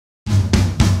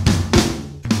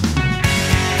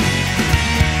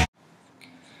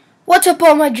What's up,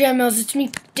 all my JmlCrew? It's me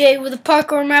today with a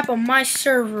parkour map on my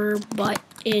server, but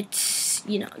it's,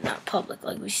 not public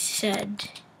like we said.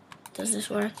 Does this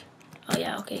work? Oh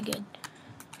yeah, okay, good.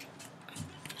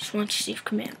 Just want to see if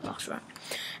command blocks run.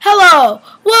 Hello!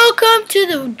 Welcome to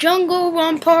the Jungle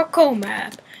Run Parkour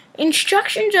Map.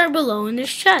 Instructions are below in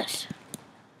this chest.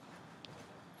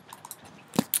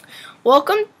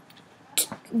 Welcome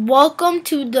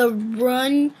to the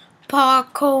Run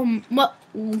Parkour Map.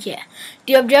 Yeah.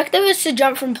 The objective is to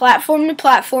jump from platform to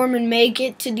platform and make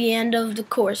it to the end of the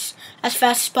course as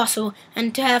fast as possible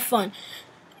and to have fun.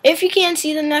 If you can't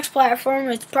see the next platform,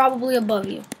 it's probably above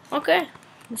you. Okay.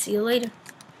 I'll see you later.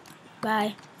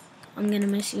 Bye. I'm gonna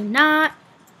miss you not.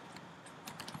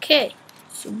 Okay.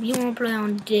 So we wanna play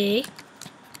on day.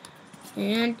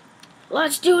 And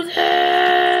let's do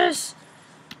this!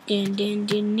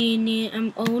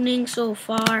 I'm owning so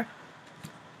far.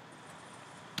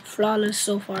 Flawless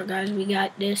so far, guys. We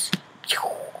got this.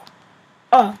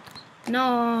 Oh,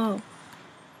 no.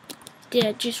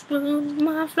 That just ruined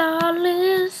my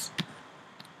flawless.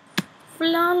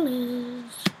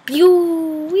 Flawless.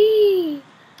 Pew-wee.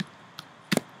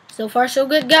 So far, so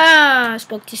good, guys.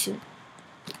 Spoke too soon.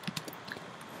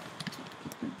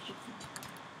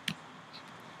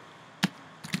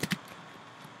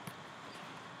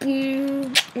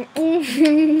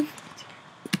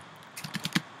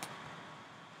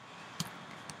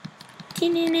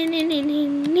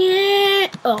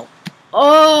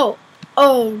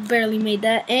 Oh, barely made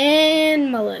that.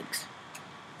 And my legs.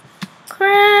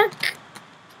 Crack.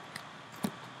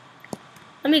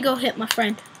 Let me go hit my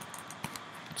friend.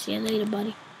 See you later,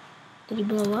 buddy. Did he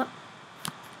blow up?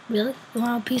 Really? You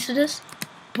want a piece of this?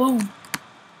 Boom.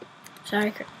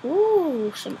 Sorry.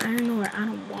 Ooh, some iron ore. I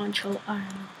don't want your iron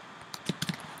ore.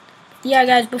 Yeah,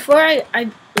 guys, before I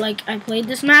played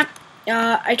this map,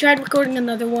 I tried recording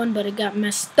another one, but it got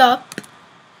messed up.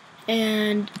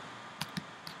 And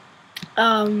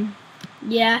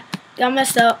yeah, got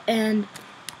messed up and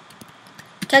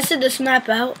tested this map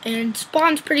out, and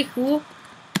spawn's pretty cool.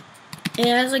 It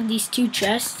has like these two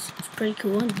chests. It's pretty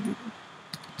cool.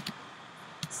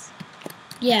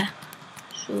 Yeah.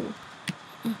 So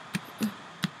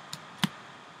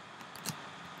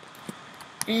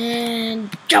and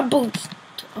jump boost.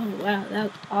 Oh wow, that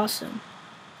was awesome.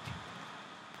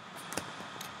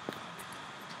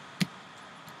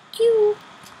 Pew,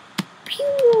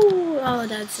 pew. Oh,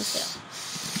 that's a fail.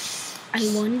 I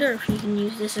wonder if you can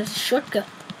use this as a shortcut.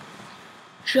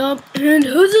 Jump and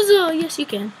huzzah! Yes, you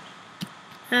can.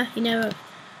 Huh? You never.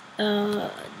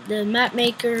 The map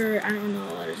maker. I don't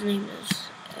know what his name is.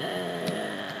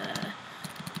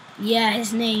 Yeah,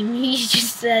 his name. He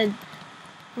just said.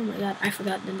 Oh my god, I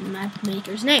forgot the map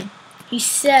maker's name. He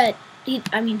said. He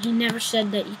never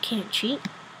said that you can't cheat.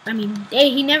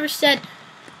 He never said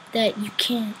that you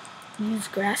can't use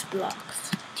grass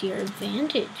blocks to your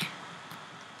advantage.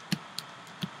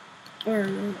 Or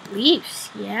leaves,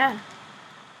 yeah.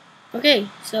 Okay,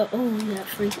 so, oh, that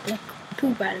freaked the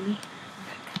poop out of me.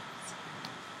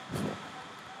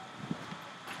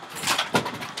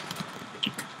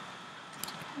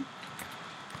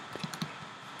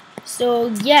 So,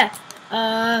 yeah,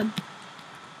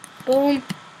 boom.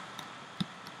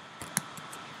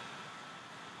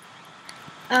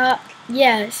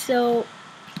 Yeah, so,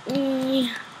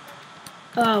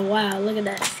 oh, wow, look at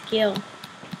that skill.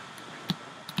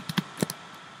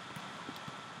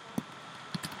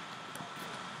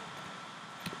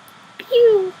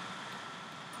 Pew!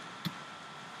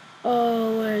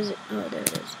 Oh, where is it? Oh, there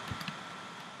it is.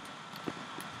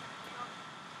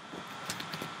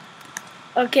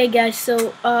 Okay, guys,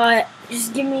 so,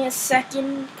 just give me a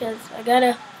second, because I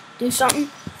gotta do something.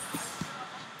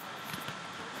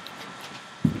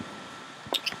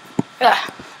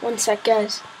 One sec,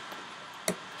 guys.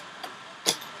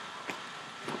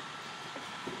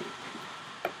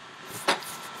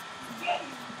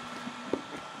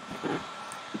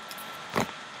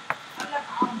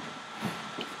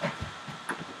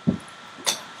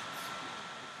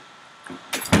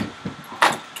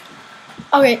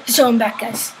 Okay, so I'm back,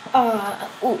 guys.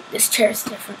 Ooh, this chair is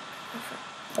different.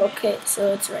 Okay,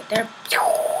 so it's right there.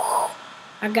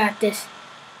 I got this.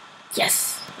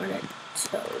 Yes. Alright,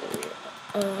 so,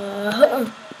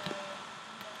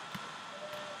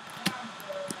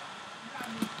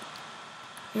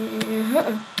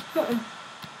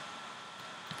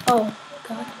 Oh,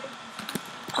 God.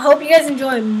 I hope you guys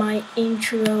enjoy my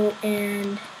intro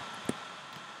and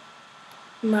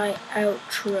my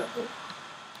outro.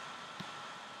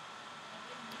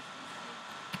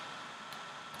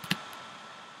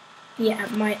 Yeah,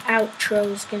 my outro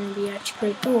is going to be actually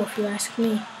pretty cool if you ask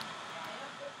me.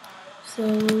 So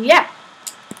yeah,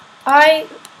 I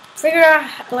figured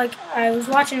out, like, I was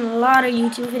watching a lot of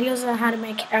YouTube videos on how to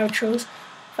make outros.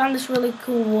 Found this really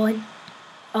cool one.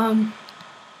 I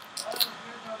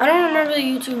don't remember the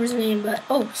YouTuber's name, but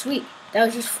oh sweet, that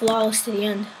was just flawless to the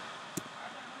end.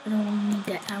 I don't need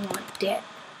that. I want that.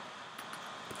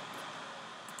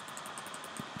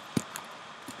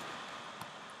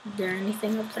 Is there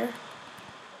anything up there?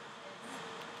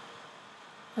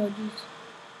 Oh jeez.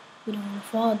 We don't want to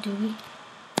fall, do we?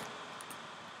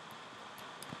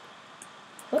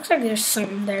 Looks like there's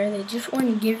something there. They just want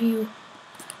to give you...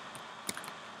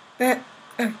 that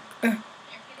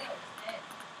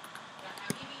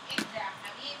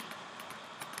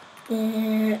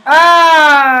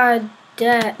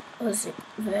was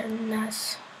very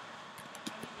nice.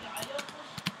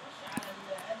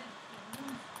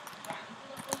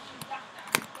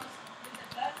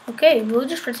 Okay, we'll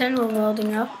just pretend we're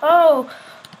welding up. Oh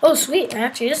sweet,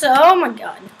 actually, this is, oh my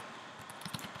god.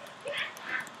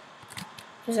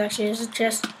 This actually is a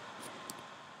chest.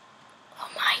 Oh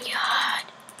my god.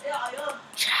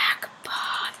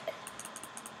 Jackpot.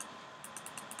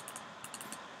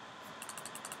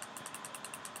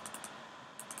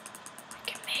 I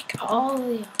can make all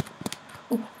the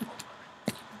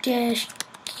dash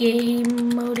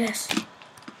game modus.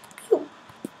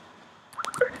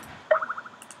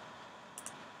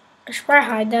 I should probably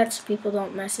hide that so people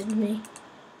don't message me.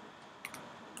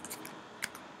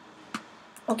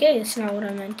 Okay, it's not what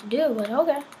I meant to do, but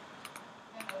okay.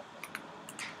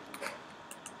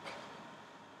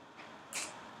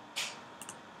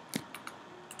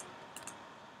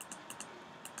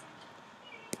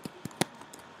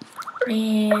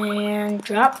 And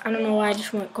drop. I don't know why I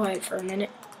just went quiet for a minute.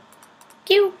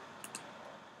 Cue.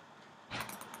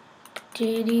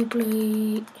 Diddy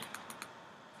plate.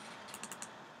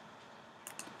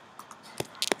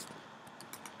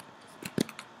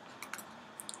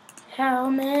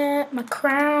 Helmet, my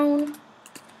crown,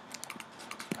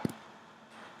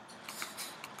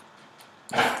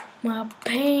 my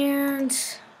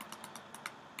pants,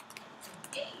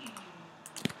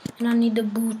 and I need the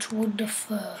boots with the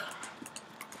fur.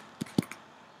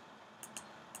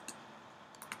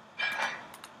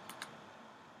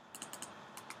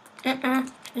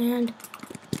 And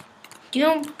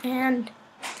doom, and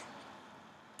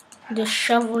the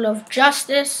shovel of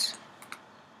justice.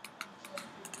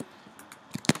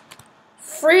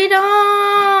 Freedom!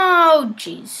 Oh,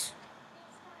 jeez.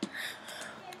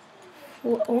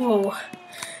 Whoa.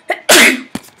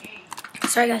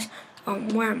 Sorry, guys.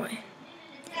 Where am I?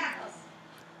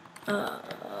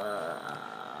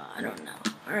 I don't know.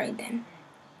 Alright, then.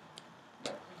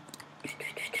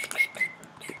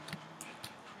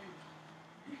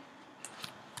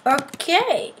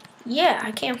 Okay. Yeah,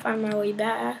 I can't find my way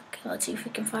back. Let's see if we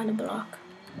can find a block.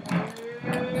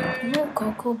 No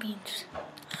cocoa beans.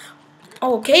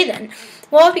 Okay then.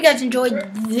 Well, I hope you guys enjoyed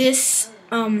this,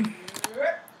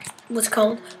 what's it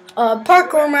called?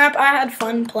 Parkour map. I had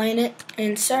fun playing it.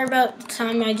 And sorry about the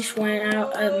time I just went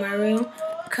out of my room.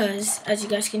 Because, as you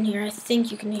guys can hear, I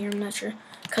think you can hear, I'm not sure.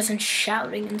 Because I'm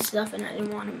shouting and stuff. And I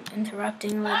didn't want him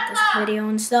interrupting, like, this video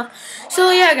and stuff.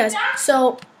 So, yeah, guys.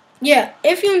 So, yeah.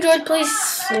 If you enjoyed, please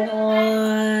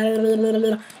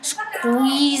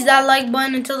squeeze that like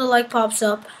button until the like pops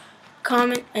up.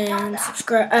 Comment and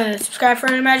subscribe for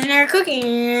an imaginary cookie,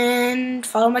 and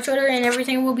follow my Twitter, and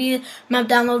everything will be, map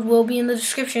download will be in the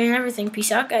description and everything.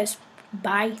 Peace out, guys.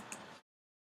 Bye.